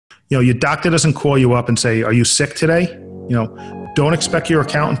Your doctor doesn't call you up and say, "Are you sick today?" Don't expect your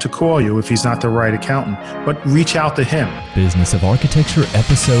accountant to call you if he's not the right accountant, but reach out to him. Business of Architecture,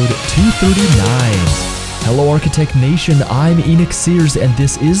 episode 239. Hello, Architect Nation. I'm Enoch Sears, and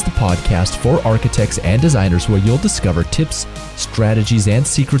this is the podcast for architects and designers where you'll discover tips, strategies, and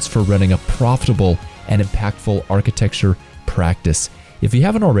secrets for running a profitable and impactful architecture practice. If you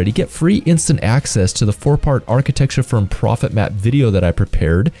haven't already, get free instant access to the 4-part architecture firm profit map video that I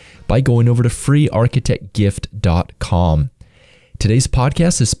prepared by going over to freearchitectgift.com. Today's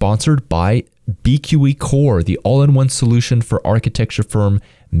podcast is sponsored by BQE Core, the all-in-one solution for architecture firm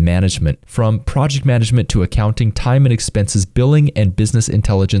management. From project management to accounting, time and expenses, billing, and business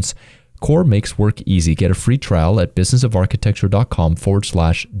intelligence, Core makes work easy. Get a free trial at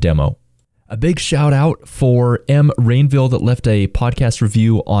businessofarchitecture.com/demo. A big shout out for M. Rainville that left a podcast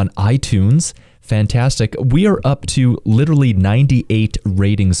review on iTunes. Fantastic. We are up to literally 98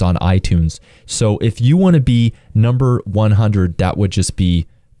 ratings on iTunes. So if you want to be number 100, that would just be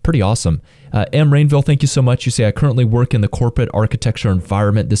pretty awesome. M. Rainville, thank you so much. You say, I currently work in the corporate architecture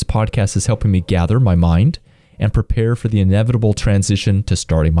environment. This podcast is helping me gather my mind and prepare for the inevitable transition to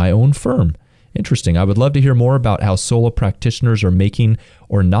starting my own firm. Interesting. I would love to hear more about how solo practitioners are making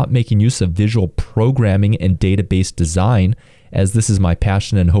or not making use of visual programming and database design, as this is my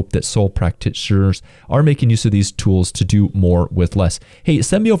passion and hope that solo practitioners are making use of these tools to do more with less. Hey,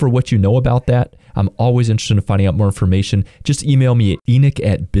 send me over what you know about that. I'm always interested in finding out more information. Just email me at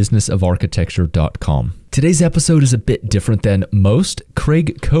enoch@businessofarchitecture.com. Today's episode is a bit different than most.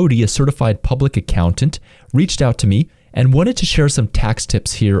 Craig Cody, a certified public accountant, reached out to me and wanted to share some tax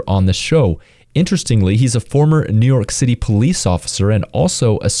tips here on the show. Interestingly, he's a former New York City police officer and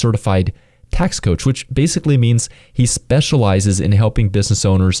also a certified tax coach, which basically means he specializes in helping business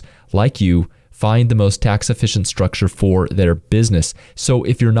owners like you find the most tax-efficient structure for their business. So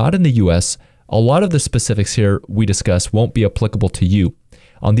if you're not in the US, a lot of the specifics here we discuss won't be applicable to you.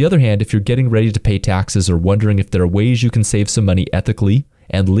 On the other hand, if you're getting ready to pay taxes or wondering if there are ways you can save some money ethically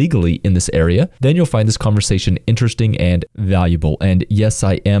and legally in this area, then you'll find this conversation interesting and valuable. And yes,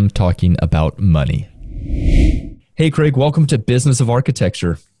 I am talking about money. Hey, Craig, welcome to Business of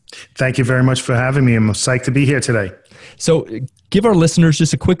Architecture. Thank you very much for having me. I'm psyched to be here today. So give our listeners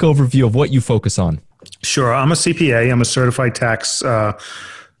just a quick overview of what you focus on. Sure. I'm a CPA. I'm a certified tax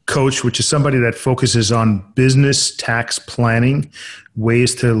coach, which is somebody that focuses on business tax planning,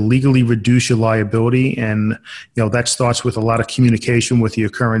 ways to legally reduce your liability. And, that starts with a lot of communication with your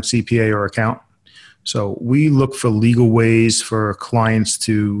current CPA or accountant. So we look for legal ways for clients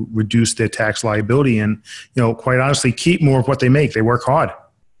to reduce their tax liability and, quite honestly, keep more of what they make. They work hard.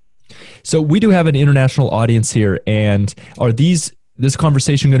 So we do have an international audience here. And are this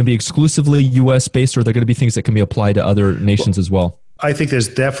conversation going to be exclusively US based, or are there going to be things that can be applied to other nations as well? I think there's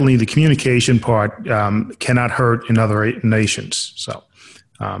definitely the communication part cannot hurt in other nations. So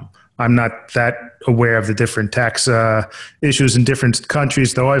I'm not that aware of the different tax issues in different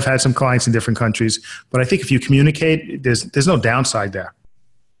countries, though I've had some clients in different countries. But I think if you communicate, there's no downside there.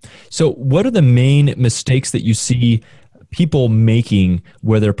 So what are the main mistakes that you see people making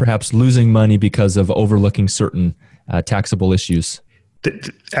where they're perhaps losing money because of overlooking certain taxable issues?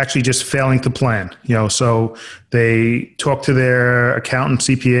 Actually just failing to plan, so they talk to their accountant,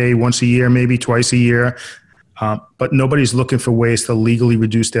 CPA once a year, maybe twice a year, but nobody's looking for ways to legally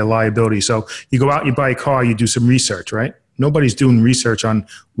reduce their liability. So you go out, you buy a car, you do some research, right? Nobody's doing research on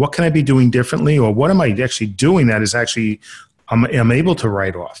what can I be doing differently, or what am I actually doing that is actually I'm able to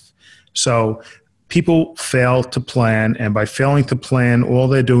write off. So people fail to plan, and by failing to plan, all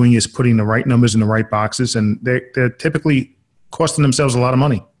they're doing is putting the right numbers in the right boxes, and they're typically costing themselves a lot of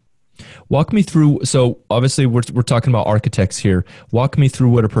money. Walk me through, so obviously we're talking about architects here. Walk me through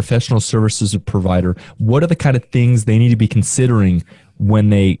what a professional services provider, what are the kind of things they need to be considering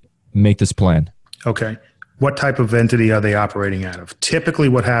when they make this plan? Okay. What type of entity are they operating out of? Typically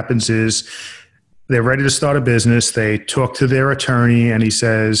what happens is they're ready to start a business. They talk to their attorney and he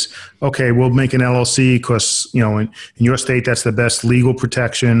says, okay, we'll make an LLC because, in your state, that's the best legal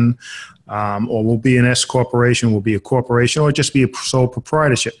protection. Or we'll be an S corporation, we'll be a corporation, or just be a sole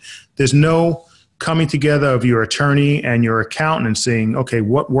proprietorship. There's no coming together of your attorney and your accountant and saying, okay,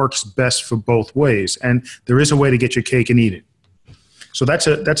 what works best for both ways? And there is a way to get your cake and eat it. So that's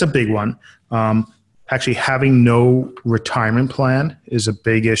a big one. Actually, having no retirement plan is a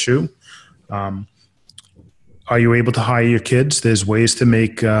big issue. Are you able to hire your kids? There's ways to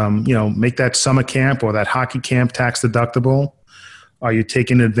make that summer camp or that hockey camp tax deductible. Are you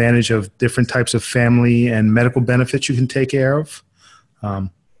taking advantage of different types of family and medical benefits you can take care of?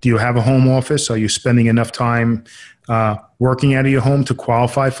 Do you have a home office? Are you spending enough time working out of your home to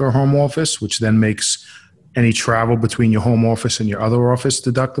qualify for a home office, which then makes any travel between your home office and your other office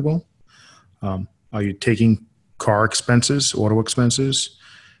deductible? Are you taking car expenses, auto expenses?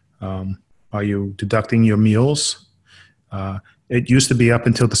 Are you deducting your meals? It used to be up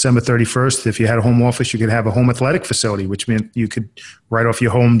until December 31st. If you had a home office, you could have a home athletic facility, which meant you could write off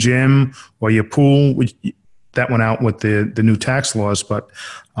your home gym or your pool. That went out with the new tax laws. But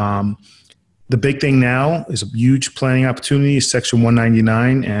the big thing now is a huge planning opportunity, Section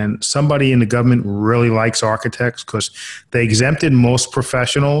 199. And somebody in the government really likes architects because they exempted most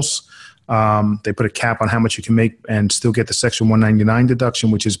professionals. They put a cap on how much you can make and still get the Section 199 deduction,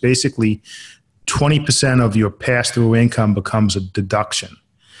 which is basically 20% of your pass-through income becomes a deduction.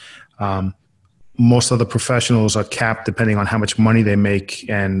 Most other professionals are capped depending on how much money they make,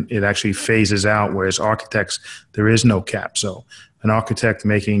 and it actually phases out, whereas architects, there is no cap. So an architect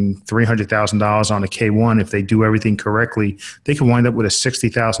making $300,000 on a K1, if they do everything correctly, they can wind up with a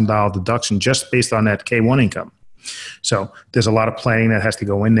 $60,000 deduction just based on that K1 income. So there's a lot of planning that has to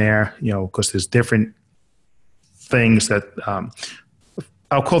go in there, because there's different things that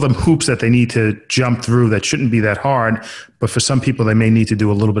I'll call them hoops that they need to jump through that shouldn't be that hard, but for some people, they may need to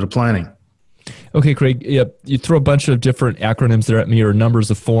do a little bit of planning. Okay, Craig, you throw a bunch of different acronyms there at me, or numbers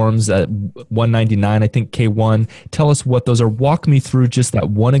of forms at 199, I think K1. Tell us what those are. Walk me through just that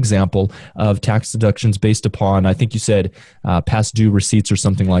one example of tax deductions based upon, I think you said, past due receipts or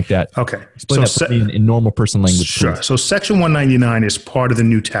something like that. Okay. Explain that for me in normal person language. Sure. Please. So Section 199 is part of the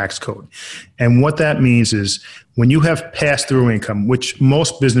new tax code. And what that means is when you have pass-through income, which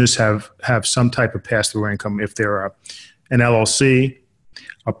most businesses have some type of pass-through income, if they're an LLC,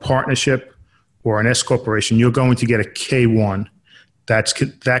 a partnership, or an S corporation, you're going to get a K1. That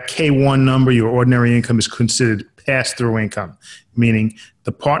K1 number, your ordinary income, is considered pass-through income, meaning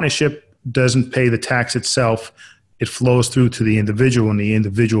the partnership doesn't pay the tax itself. It flows through to the individual, and the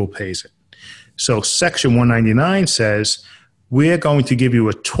individual pays it. So Section 199 says, we're going to give you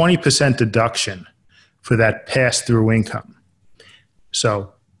a 20% deduction for that pass-through income.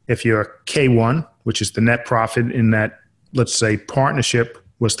 So if you're K1, which is the net profit in that, let's say, partnership,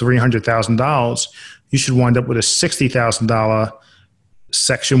 was $300,000, you should wind up with a $60,000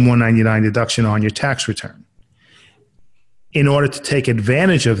 Section 199 deduction on your tax return. In order to take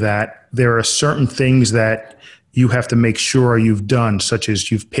advantage of that, there are certain things that you have to make sure you've done, such as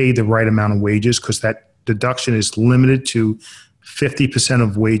you've paid the right amount of wages, because that deduction is limited to 50%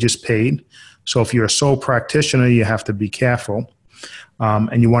 of wages paid. So if you're a sole practitioner, you have to be careful.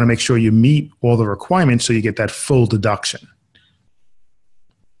 And you want to make sure you meet all the requirements so you get that full deduction.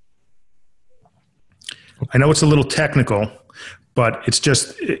 I know it's a little technical, but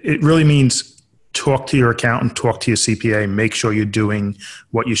it really means talk to your accountant, talk to your CPA, make sure you're doing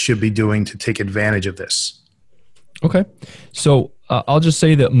what you should be doing to take advantage of this. Okay. So I'll just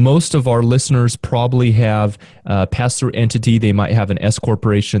say that most of our listeners probably have a pass-through entity. They might have an S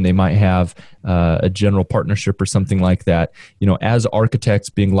corporation. They might have a general partnership or something like that. As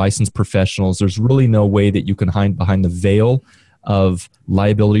architects, being licensed professionals, there's really no way that you can hide behind the veil of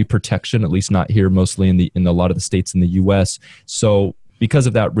liability protection, at least not here, mostly in a lot of the states in the U.S. So because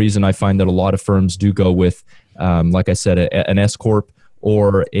of that reason, I find that a lot of firms do go with, like I said, an S corp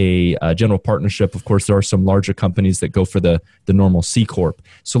or a general partnership. Of course, there are some larger companies that go for the normal C corp.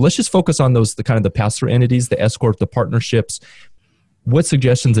 So let's just focus on those, the kind of the pass-through entities, the S corp, the partnerships. What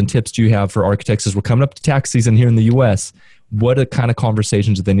suggestions and tips do you have for architects as we're coming up to tax season here in the U.S.? What kind of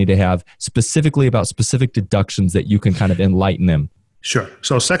conversations do they need to have specifically about specific deductions that you can kind of enlighten them? Sure.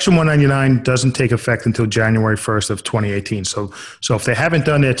 So Section 199 doesn't take effect until January 1st of 2018. So if they haven't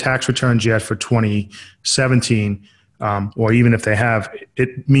done their tax returns yet for 2017, or even if they have,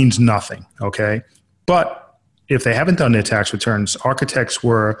 it means nothing, okay? But if they haven't done their tax returns, architects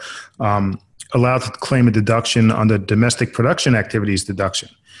were allowed to claim a deduction on the domestic production activities deduction,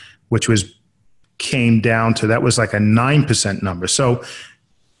 which came down to, that was like a 9% number. So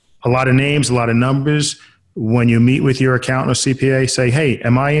a lot of names, a lot of numbers. When you meet with your accountant or CPA, say, hey,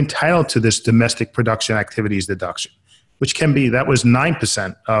 am I entitled to this domestic production activities deduction? Which can be, that was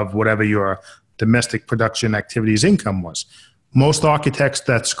 9% of whatever your domestic production activities income was. Most architects,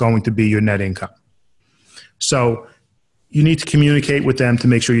 that's going to be your net income. So you need to communicate with them to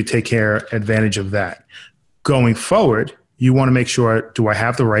make sure you take advantage of that. Going forward, you want to make sure, do I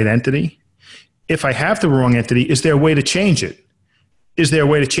have the right entity? If I have the wrong entity, is there a way to change it? Is there a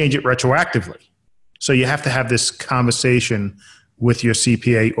way to change it retroactively? So you have to have this conversation with your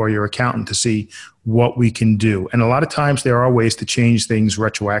CPA or your accountant to see what we can do. And a lot of times there are ways to change things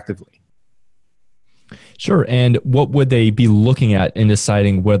retroactively. Sure. And what would they be looking at in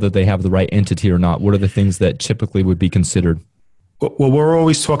deciding whether they have the right entity or not? What are the things that typically would be considered? Well, we're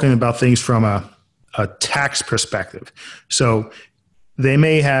always talking about things from a tax perspective. So they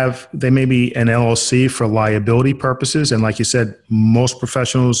may be an LLC for liability purposes. And like you said, most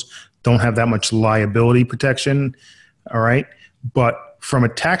professionals don't have that much liability protection. All right. But from a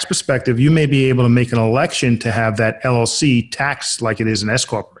tax perspective, you may be able to make an election to have that LLC taxed like it is an S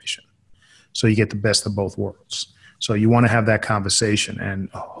corporation. So you get the best of both worlds. So you want to have that conversation, and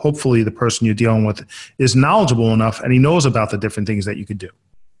hopefully the person you're dealing with is knowledgeable enough and he knows about the different things that you could do.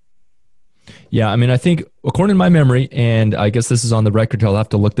 Yeah, I mean, I think according to my memory, and I guess this is on the record, I'll have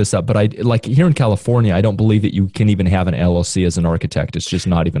to look this up, but I like here in California, I don't believe that you can even have an LLC as an architect. It's just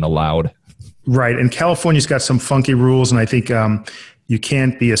not even allowed. Right, and California's got some funky rules, and I think you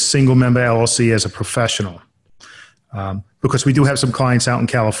can't be a single member LLC as a professional because we do have some clients out in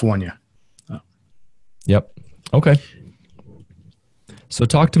California. Yep. Okay. So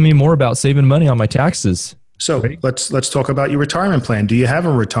talk to me more about saving money on my taxes. So let's talk about your retirement plan. Do you have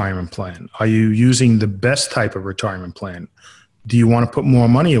a retirement plan? Are you using the best type of retirement plan? Do you want to put more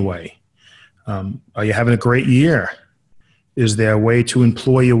money away? Are you having a great year? Is there a way to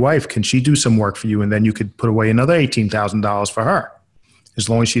employ your wife? Can she do some work for you, and then you could put away another $18,000 for her, as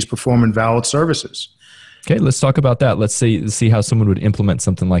long as she's performing valid services? Okay, let's talk about that. Let's see how someone would implement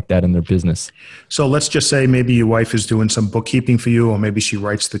something like that in their business. So let's just say maybe your wife is doing some bookkeeping for you, or maybe she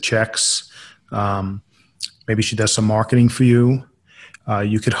writes the checks. Maybe she does some marketing for you.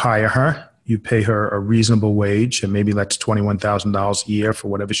 You could hire her. You pay her a reasonable wage, and maybe that's $21,000 a year for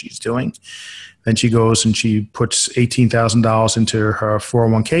whatever she's doing. Then she goes and she puts $18,000 into her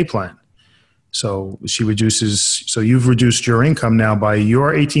 401k plan. So you've reduced your income now by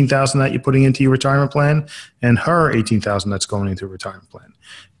your $18,000 that you're putting into your retirement plan and her $18,000 that's going into a retirement plan.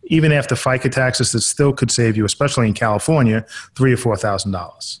 Even after FICA taxes, that still could save you, especially in California, $3,000 or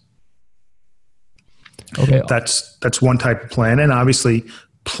 $4,000. Okay. That's one type of plan. And obviously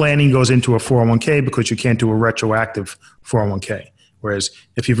planning goes into a 401k because you can't do a retroactive 401k. Whereas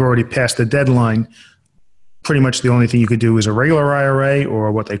if you've already passed the deadline, pretty much the only thing you could do is a regular IRA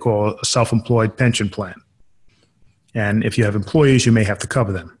or what they call a self-employed pension plan. And if you have employees, you may have to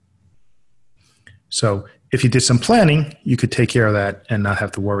cover them. So if you did some planning, you could take care of that and not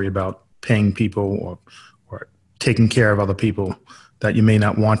have to worry about paying people or taking care of other people that you may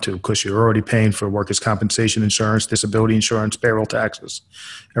not want to, because you're already paying for workers' compensation insurance, disability insurance, payroll taxes,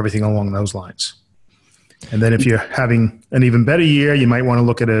 everything along those lines. And then if you're having an even better year, you might want to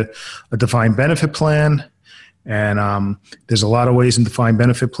look at a defined benefit plan. And there's a lot of ways in defined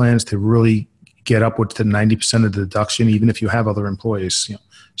benefit plans to really get upwards to 90% of the deduction, even if you have other employees.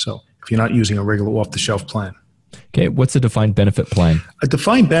 So if you're not using a regular off-the-shelf plan. Okay, what's a defined benefit plan? A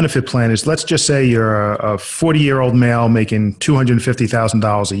defined benefit plan is, let's just say you're a 40-year-old male making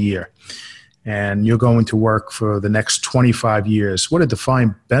 $250,000 a year, and you're going to work for the next 25 years. What a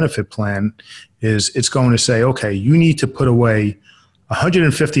defined benefit plan is, it's going to say, okay, you need to put away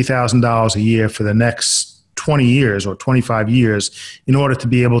 $150,000 a year for the next 20 years or 25 years in order to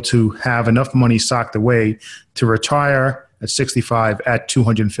be able to have enough money socked away to retire at 65 at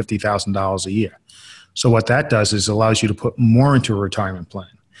 $250,000 a year. So what that does is allows you to put more into a retirement plan.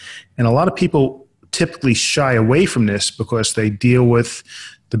 And a lot of people typically shy away from this because they deal with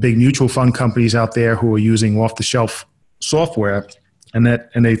the big mutual fund companies out there who are using off-the-shelf software, and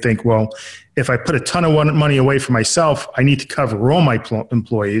they think, well, if I put a ton of money away for myself, I need to cover all my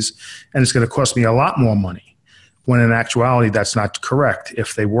employees, and it's going to cost me a lot more money. When in actuality, that's not correct.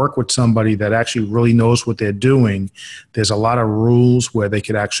 If they work with somebody that actually really knows what they're doing, there's a lot of rules where they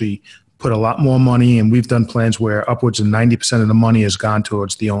could actually put a lot more money, and we've done plans where upwards of 90% of the money has gone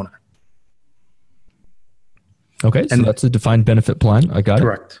towards the owner. Okay, so that's a defined benefit plan. I got it.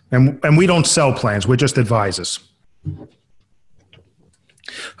 Correct. And we don't sell plans. We're just advisors.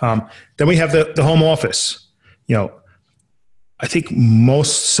 Then we have the home office. I think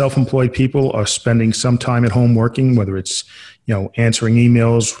most self-employed people are spending some time at home working, whether it's, answering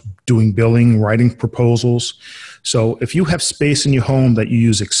emails, doing billing, writing proposals. So if you have space in your home that you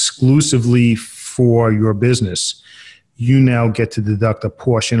use exclusively for your business, you now get to deduct a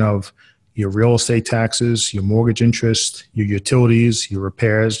portion of your real estate taxes, your mortgage interest, your utilities, your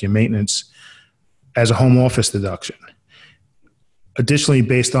repairs, your maintenance as a home office deduction. Additionally,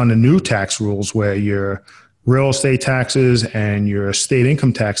 based on the new tax rules where your real estate taxes and your state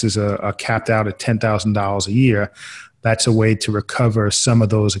income taxes are capped out at $10,000 a year, that's a way to recover some of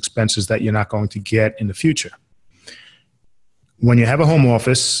those expenses that you're not going to get in the future. When you have a home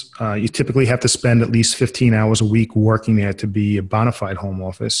office, you typically have to spend at least 15 hours a week working there to be a bona fide home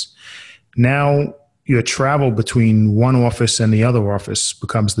office. Now, your travel between one office and the other office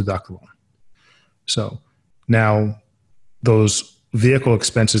becomes deductible. So now those vehicle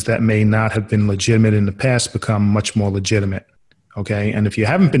expenses that may not have been legitimate in the past become much more legitimate. Okay. And if you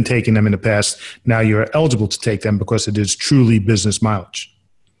haven't been taking them in the past, now you're eligible to take them because it is truly business mileage.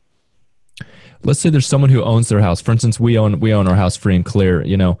 Let's say there's someone who owns their house. For instance, we own our house free and clear.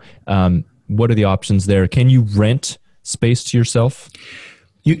 What are the options there? Can you rent space to yourself?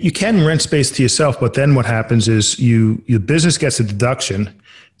 You can rent space to yourself, but then what happens is your business gets a deduction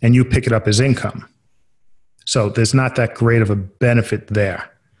and you pick it up as income. So there's not that great of a benefit there.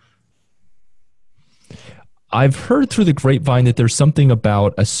 I've heard through the grapevine that there's something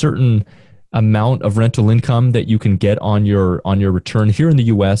about a certain amount of rental income that you can get on your return here in the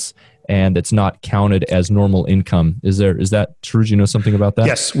U.S., and it's not counted as normal income. Is that true? Do you know something about that?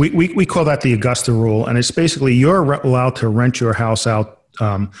 Yes, we call that the Augusta rule, and it's basically you're allowed to rent your house out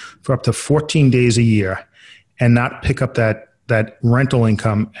for up to 14 days a year and not pick up that rental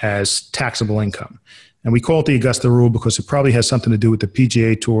income as taxable income. And we call it the Augusta rule because it probably has something to do with the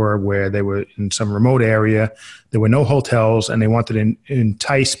PGA Tour, where they were in some remote area, there were no hotels, and they wanted to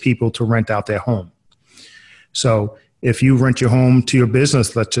entice people to rent out their home. So if you rent your home to your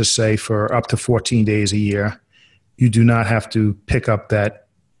business, let's just say for up to 14 days a year, you do not have to pick up that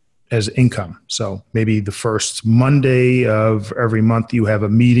as income. So maybe the first Monday of every month you have a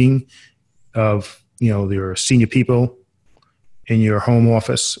meeting of, your senior people in your home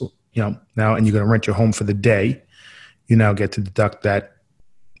office, now, and you're going to rent your home for the day, you now get to deduct that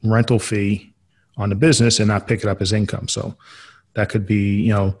rental fee on the business and not pick it up as income. So that could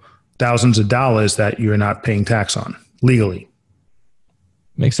be, thousands of dollars that you're not paying tax on legally.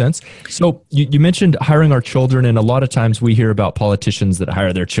 Makes sense. So you mentioned hiring our children, and a lot of times we hear about politicians that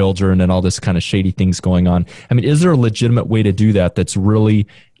hire their children and all this kind of shady things going on. I mean, is there a legitimate way to do that that's really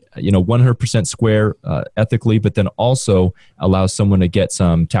 100% square ethically, but then also allows someone to get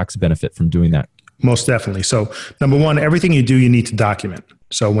some tax benefit from doing that? Most definitely. So number one, everything you do, you need to document.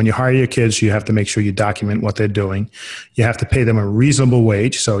 So when you hire your kids, you have to make sure you document what they're doing. You have to pay them a reasonable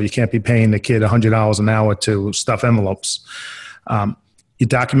wage. So you can't be paying the kid $100 an hour to stuff envelopes. You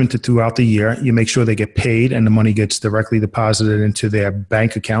document it throughout the year. You make sure they get paid and the money gets directly deposited into their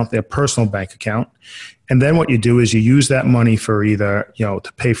bank account, their personal bank account. And then what you do is you use that money for either,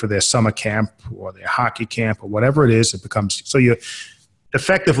 to pay for their summer camp or their hockey camp or whatever it is. It becomes, so you're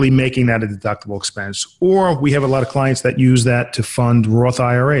effectively making that a deductible expense. Or we have a lot of clients that use that to fund Roth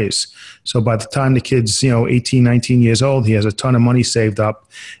IRAs. So by the time the kid's, 18, 19 years old, he has a ton of money saved up.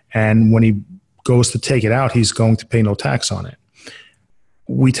 And when he goes to take it out, he's going to pay no tax on it.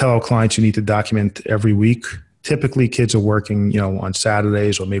 We tell our clients you need to document every week. Typically, kids are working, on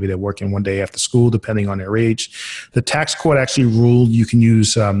Saturdays, or maybe they're working one day after school, depending on their age. The tax court actually ruled you can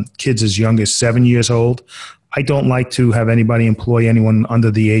use kids as young as 7 years old. I don't like to have anybody employ anyone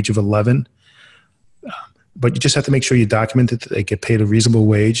under the age of 11. But you just have to make sure you document it, that they get paid a reasonable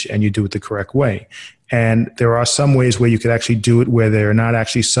wage, and you do it the correct way. And there are some ways where you could actually do it where they're not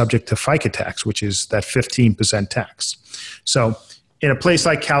actually subject to FICA tax, which is that 15% tax. So in a place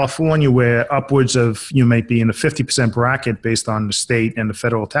like California, where upwards of, you might be in the 50% bracket based on the state and the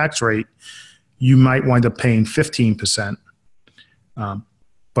federal tax rate, you might wind up paying 15%.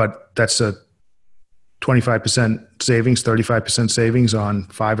 But that's a 25% savings, 35% savings on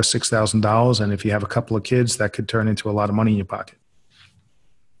 $5,000 or $6,000. And if you have a couple of kids, that could turn into a lot of money in your pocket.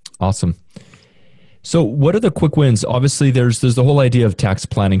 Awesome. So what are the quick wins? Obviously, there's the whole idea of tax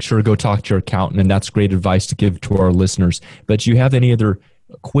planning. Sure, go talk to your accountant, and that's great advice to give to our listeners. But do you have any other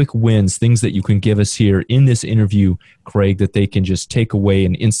quick wins, things that you can give us here in this interview, Craig, that they can just take away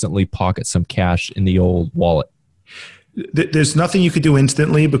and instantly pocket some cash in the old wallet? There's nothing you could do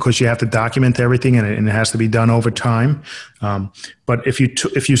instantly because you have to document everything, and it has to be done over time. But if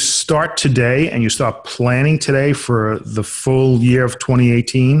you start today and you start planning today for the full year of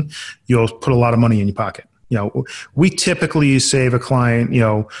 2018, you'll put a lot of money in your pocket. We typically save a client,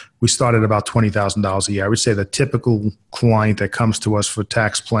 we start at about $20,000 a year. I would say the typical client that comes to us for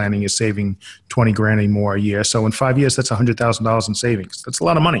tax planning is saving $20,000 or more a year. So in 5 years, that's $100,000 in savings. That's a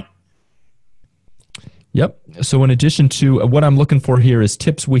lot of money. Yep. So in addition to what I'm looking for here is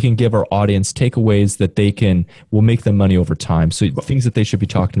tips we can give our audience, takeaways that will make them money over time. So things that they should be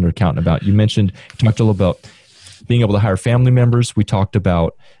talking to their accountant about. You talked a little about being able to hire family members. We talked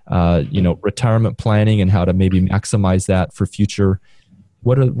about, retirement planning and how to maybe maximize that for future.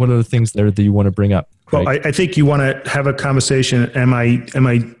 What are the things there that you want to bring up, Craig? Well, I think you want to have a conversation. Am I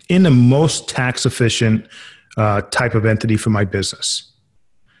in the most tax efficient type of entity for my business?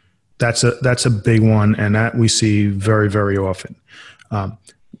 That's a big one, and that we see very, very often.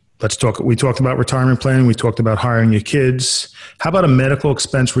 We talked about retirement planning. We talked about hiring your kids. How about a medical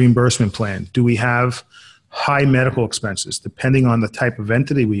expense reimbursement plan? Do we have high medical expenses? Depending on the type of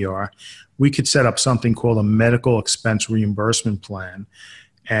entity we are, we could set up something called a medical expense reimbursement plan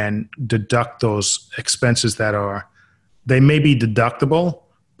and deduct those expenses they may be deductible,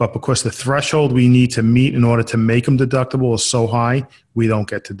 but because the threshold we need to meet in order to make them deductible is so high, we don't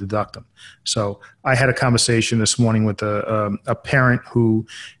get to deduct them. So I had a conversation this morning with a parent who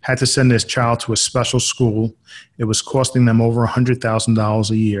had to send his child to a special school. It was costing them over $100,000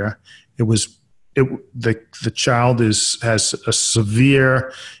 a year. The child has a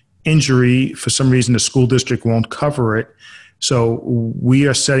severe injury. For some reason, the school district won't cover it. So we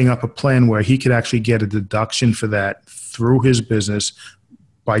are setting up a plan where he could actually get a deduction for that through his business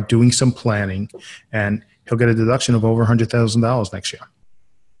by doing some planning, and he'll get a deduction of over $100,000 next year.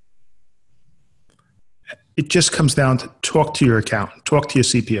 It just comes down to talk to your accountant, talk to your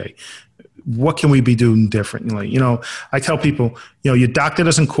CPA. What can we be doing differently? I tell people, your doctor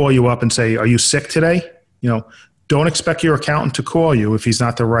doesn't call you up and say, "Are you sick today?" Don't expect your accountant to call you if he's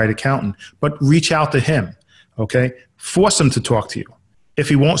not the right accountant, but reach out to him. Okay. Force him to talk to you. If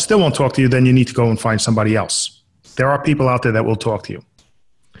he still won't talk to you, then you need to go and find somebody else. There are people out there that will talk to you.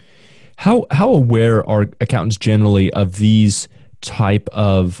 How aware are accountants generally of these type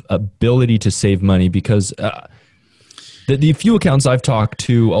of ability to save money? Because the few accountants I've talked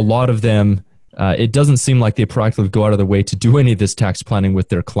to, a lot of them, it doesn't seem like they proactively go out of their way to do any of this tax planning with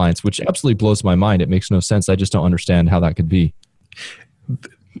their clients, which absolutely blows my mind. It makes no sense. I just don't understand how that could be.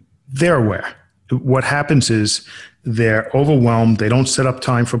 They're aware. What happens is they're overwhelmed. They don't set up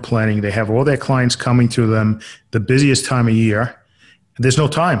time for planning. They have all their clients coming to them the busiest time of year. There's no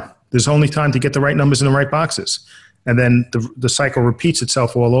time. There's only time to get the right numbers in the right boxes. And then the cycle repeats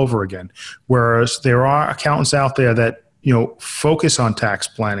itself all over again. Whereas there are accountants out there that, focus on tax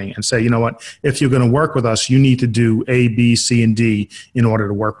planning and say, you know what, if you're going to work with us, you need to do A, B, C, and D in order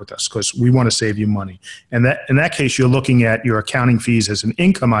to work with us because we want to save you money. And that in that case, you're looking at your accounting fees as an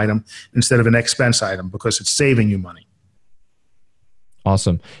income item instead of an expense item because it's saving you money.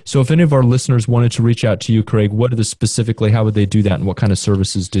 Awesome. So if any of our listeners wanted to reach out to you, Craig, how would they do that, and what kind of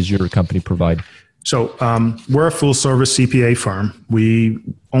services does your company provide? So we're a full-service CPA firm. We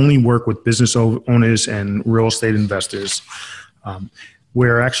only work with business owners and real estate investors.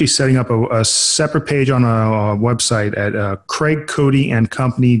 We're actually setting up a separate page on our website at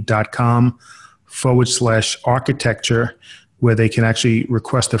craigcodyandcompany.com/architecture, where they can actually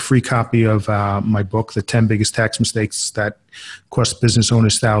request a free copy of my book, The 10 Biggest Tax Mistakes That Cost Business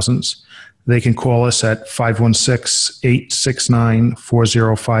Owners Thousands. They can call us at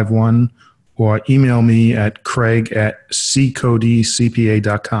 516-869-4051 or email me at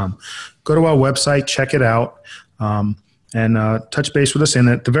craig@ccodycpa.com. Go to our website, check it out, and touch base with us. And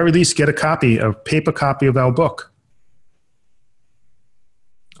at the very least, get a paper copy of our book.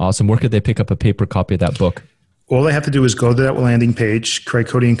 Awesome. Where could they pick up a paper copy of that book? All they have to do is go to that landing page,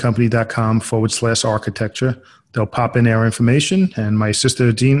 craigcodyandcompany.com/architecture. They'll pop in their information, and my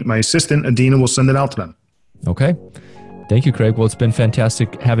assistant, Adina, will send it out to them. Okay. Thank you, Craig. Well, it's been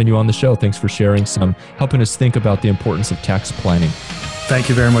fantastic having you on the show. Thanks for sharing helping us think about the importance of tax planning. Thank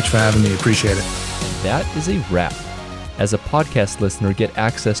you very much for having me. Appreciate it. That is a wrap. As a podcast listener, get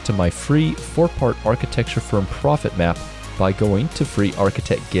access to my free 4-part architecture firm profit map by going to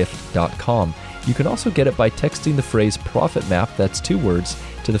freearchitectgift.com. You can also get it by texting the phrase profit map, that's 2 words,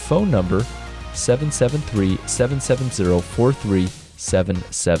 to the phone number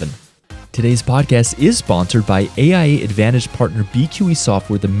 773-770-4377. Today's podcast is sponsored by AIA Advantage partner BQE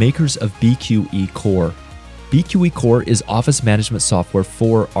Software, the makers of BQE Core. BQE Core is office management software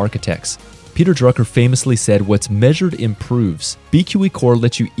for architects. Peter Drucker famously said, "What's measured improves." BQE Core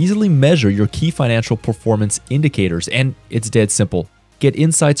lets you easily measure your key financial performance indicators, and it's dead simple. Get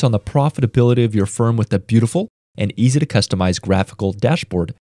insights on the profitability of your firm with a beautiful and easy to customize graphical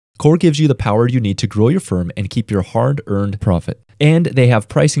dashboard. Core gives you the power you need to grow your firm and keep your hard-earned profit. And they have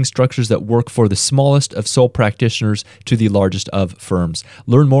pricing structures that work for the smallest of sole practitioners to the largest of firms.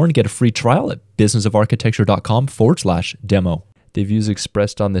 Learn more and get a free trial at businessofarchitecture.com/demo. The views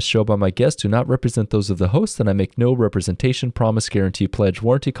expressed on this show by my guests do not represent those of the host, and I make no representation, promise, guarantee, pledge,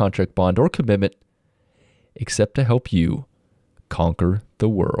 warranty, contract, bond, or commitment except to help you conquer the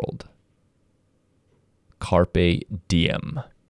world. Carpe diem.